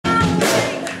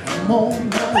I'm on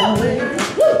my way.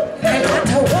 I got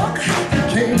to walk.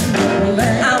 Came to the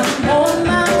land. I'm on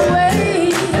my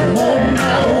way. I'm on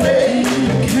my way.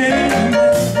 Came to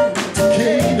the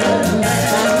land.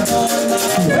 I'm on my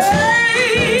way.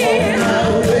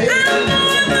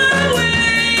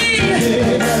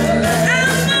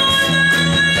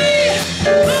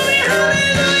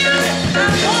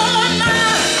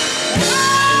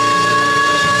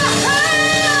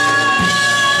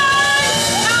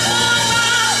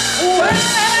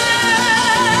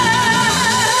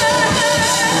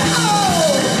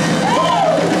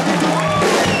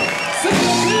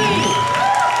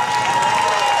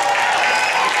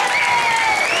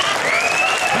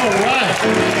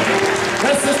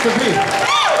 To be.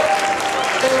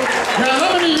 Now,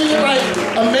 how many of you like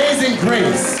Amazing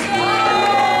Grace?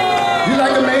 You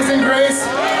like Amazing Grace?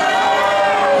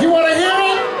 You want to hear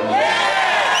it?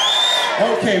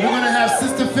 Okay, we're going to have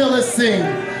Sister Phyllis sing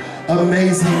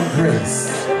Amazing Grace.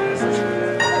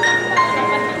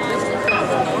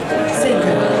 Sing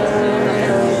it.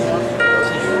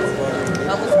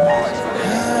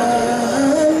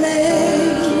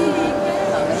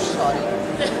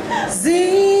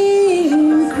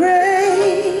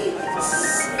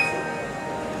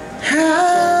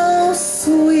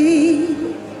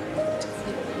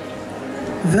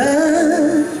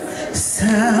 The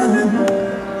sound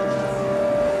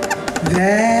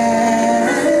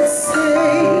that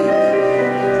saved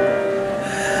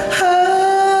a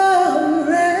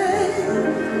wretch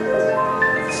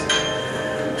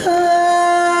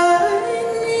like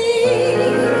me.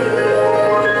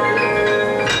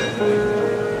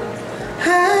 I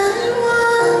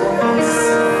was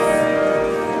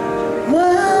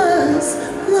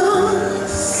lost.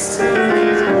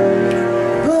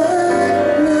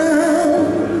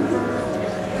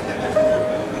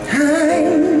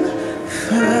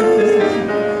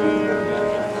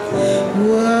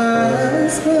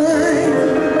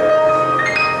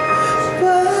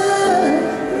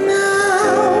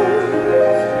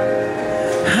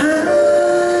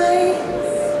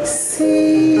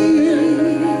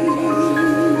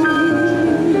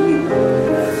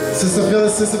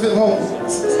 Sister Phyllis,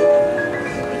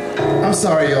 I'm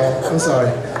sorry, y'all. I'm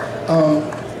sorry.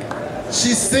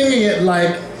 She's singing it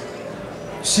like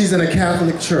she's in a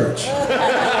Catholic church.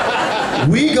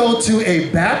 We go to a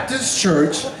Baptist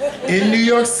church in New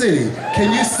York City.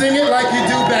 Can you sing it like you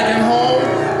do back at home?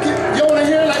 You want to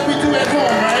hear it like we do at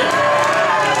home, right?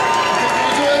 Can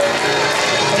you do it?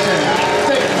 Okay.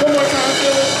 Take it one more time,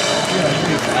 Phyllis. Yeah,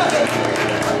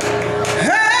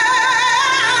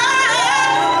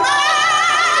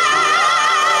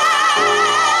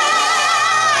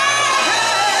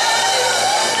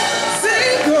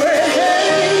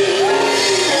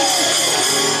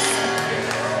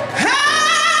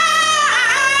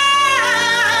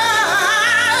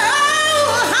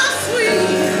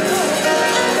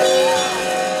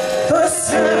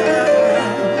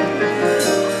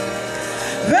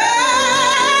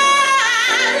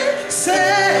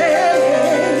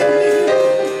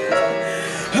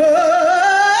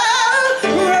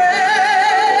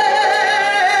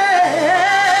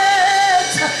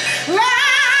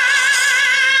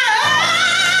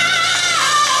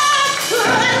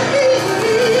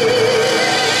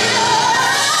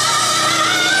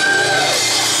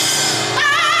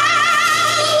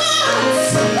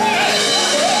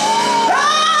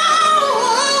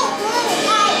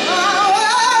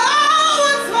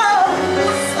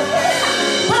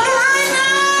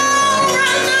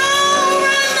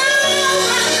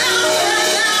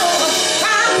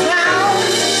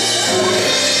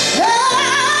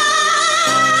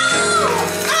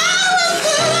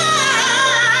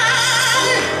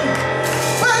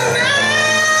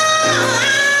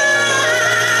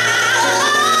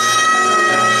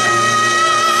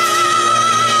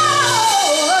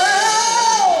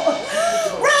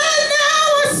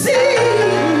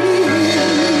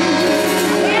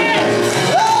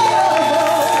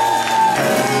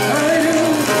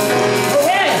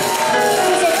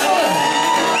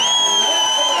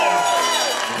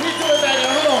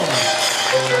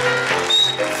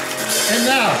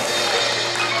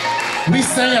 We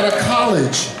sang at a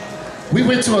college. We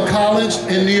went to a college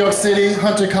in New York City,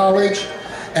 Hunter College,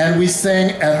 and we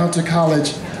sang at Hunter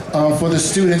College for the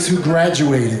students who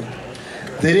graduated.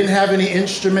 They didn't have any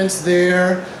instruments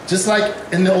there. Just like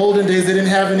in the olden days, they didn't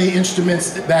have any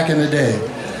instruments back in the day.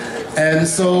 And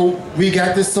so we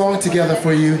got this song together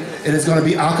for you. It is going to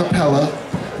be a cappella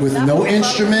with no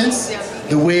instruments,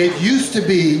 the way it used to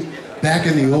be back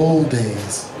in the old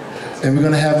days. And we're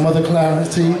going to have Mother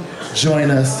Clarity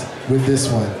join us with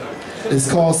this one. It's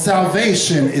called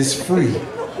Salvation is Free.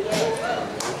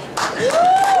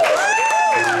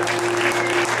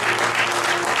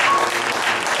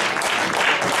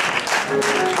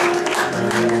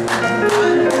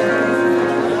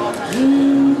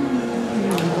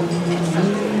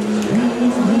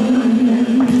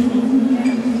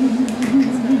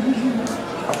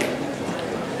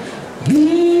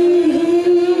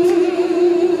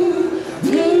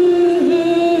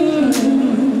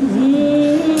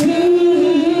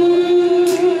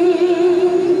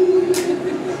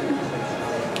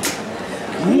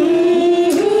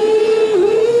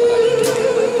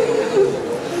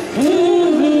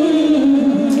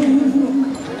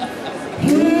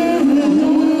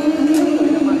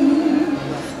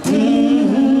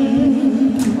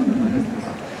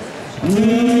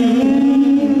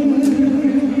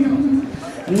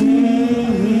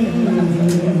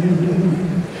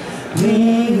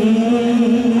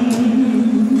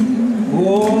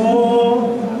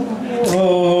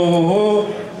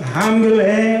 I'm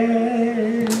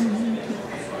glad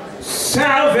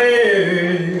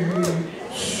salvation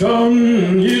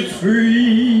is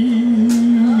free.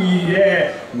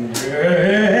 Yeah,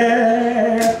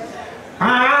 yeah.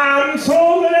 I'm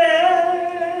so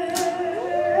glad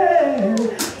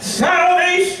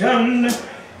salvation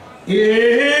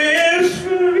is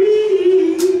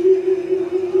free.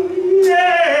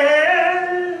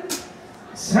 Yeah.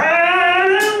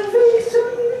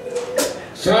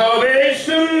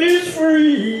 Salvation is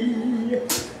free.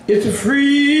 It's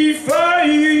free for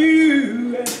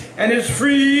you, and it's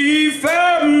free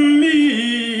for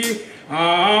me.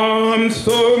 I'm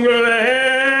so glad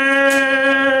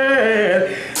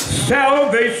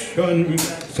salvation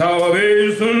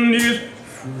is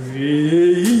free.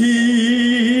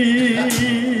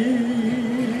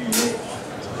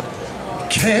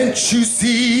 Can't you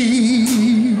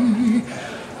see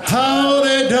how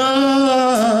they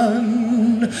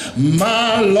done,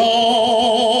 my Lord?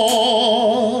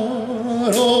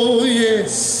 Oh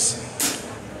yes.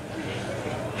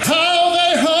 How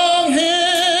they hung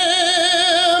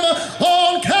him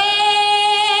on Calvary.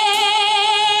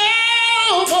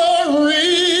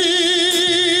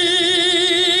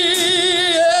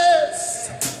 Yes.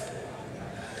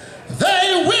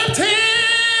 They whipped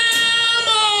him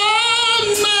all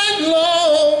night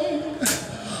long.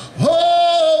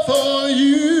 Oh, for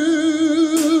you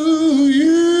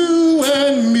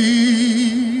and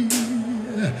me.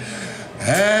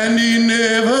 And he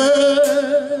never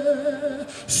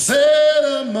said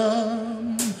a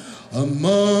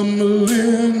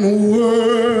mumbling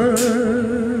word.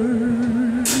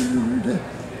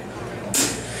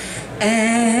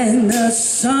 And the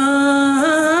sun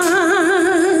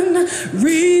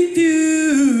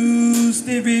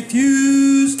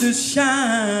refused to shine.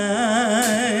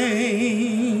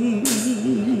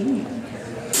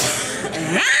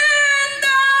 And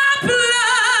the blood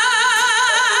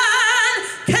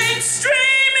came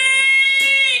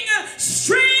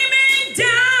streaming down.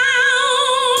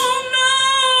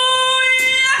 Oh,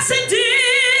 yes it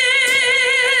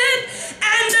did.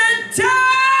 And the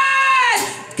dead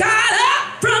got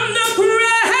up from the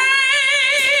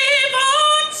grave.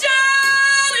 Oh,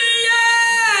 John,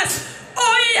 yes.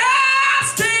 Oh, yes,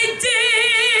 they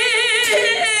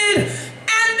did.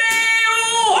 And they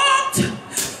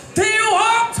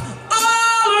walked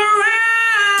all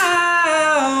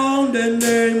around and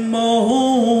they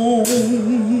moaned.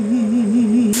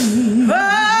 Oh,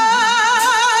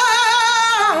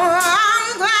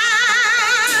 I'm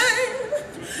glad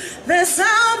that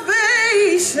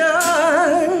salvation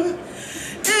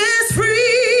is free.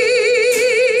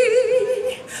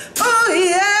 Oh,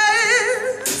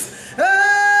 yes. Oh,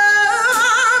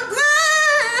 I'm glad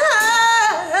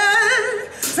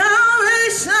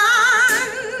salvation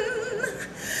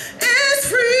is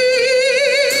free.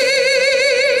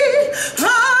 Oh,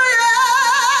 yeah.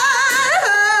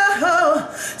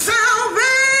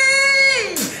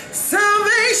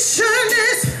 Salvation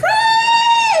is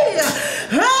free.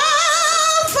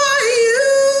 Oh, for you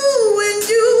and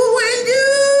you and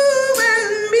you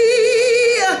and me.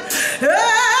 Oh,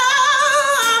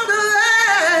 I'm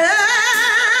glad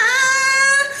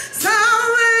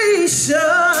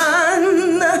salvation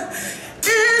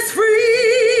is free.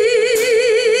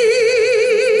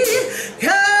 Oh,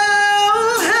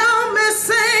 help me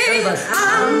sing.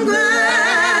 I'm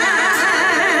glad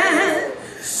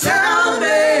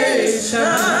salvation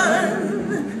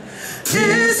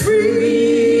is free.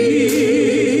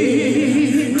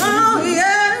 Oh,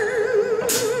 yeah.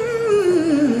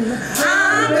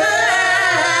 I'm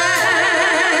glad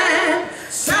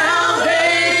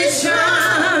salvation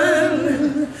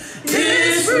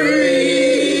is free.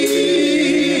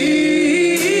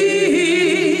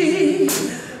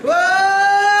 Oh,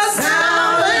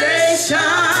 salvation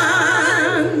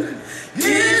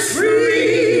is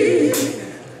free.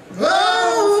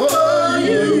 Oh, for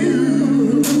you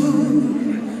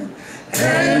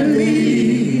and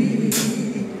me.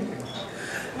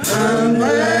 I'm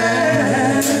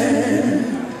glad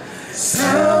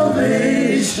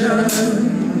salvation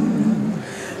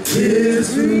is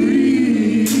free.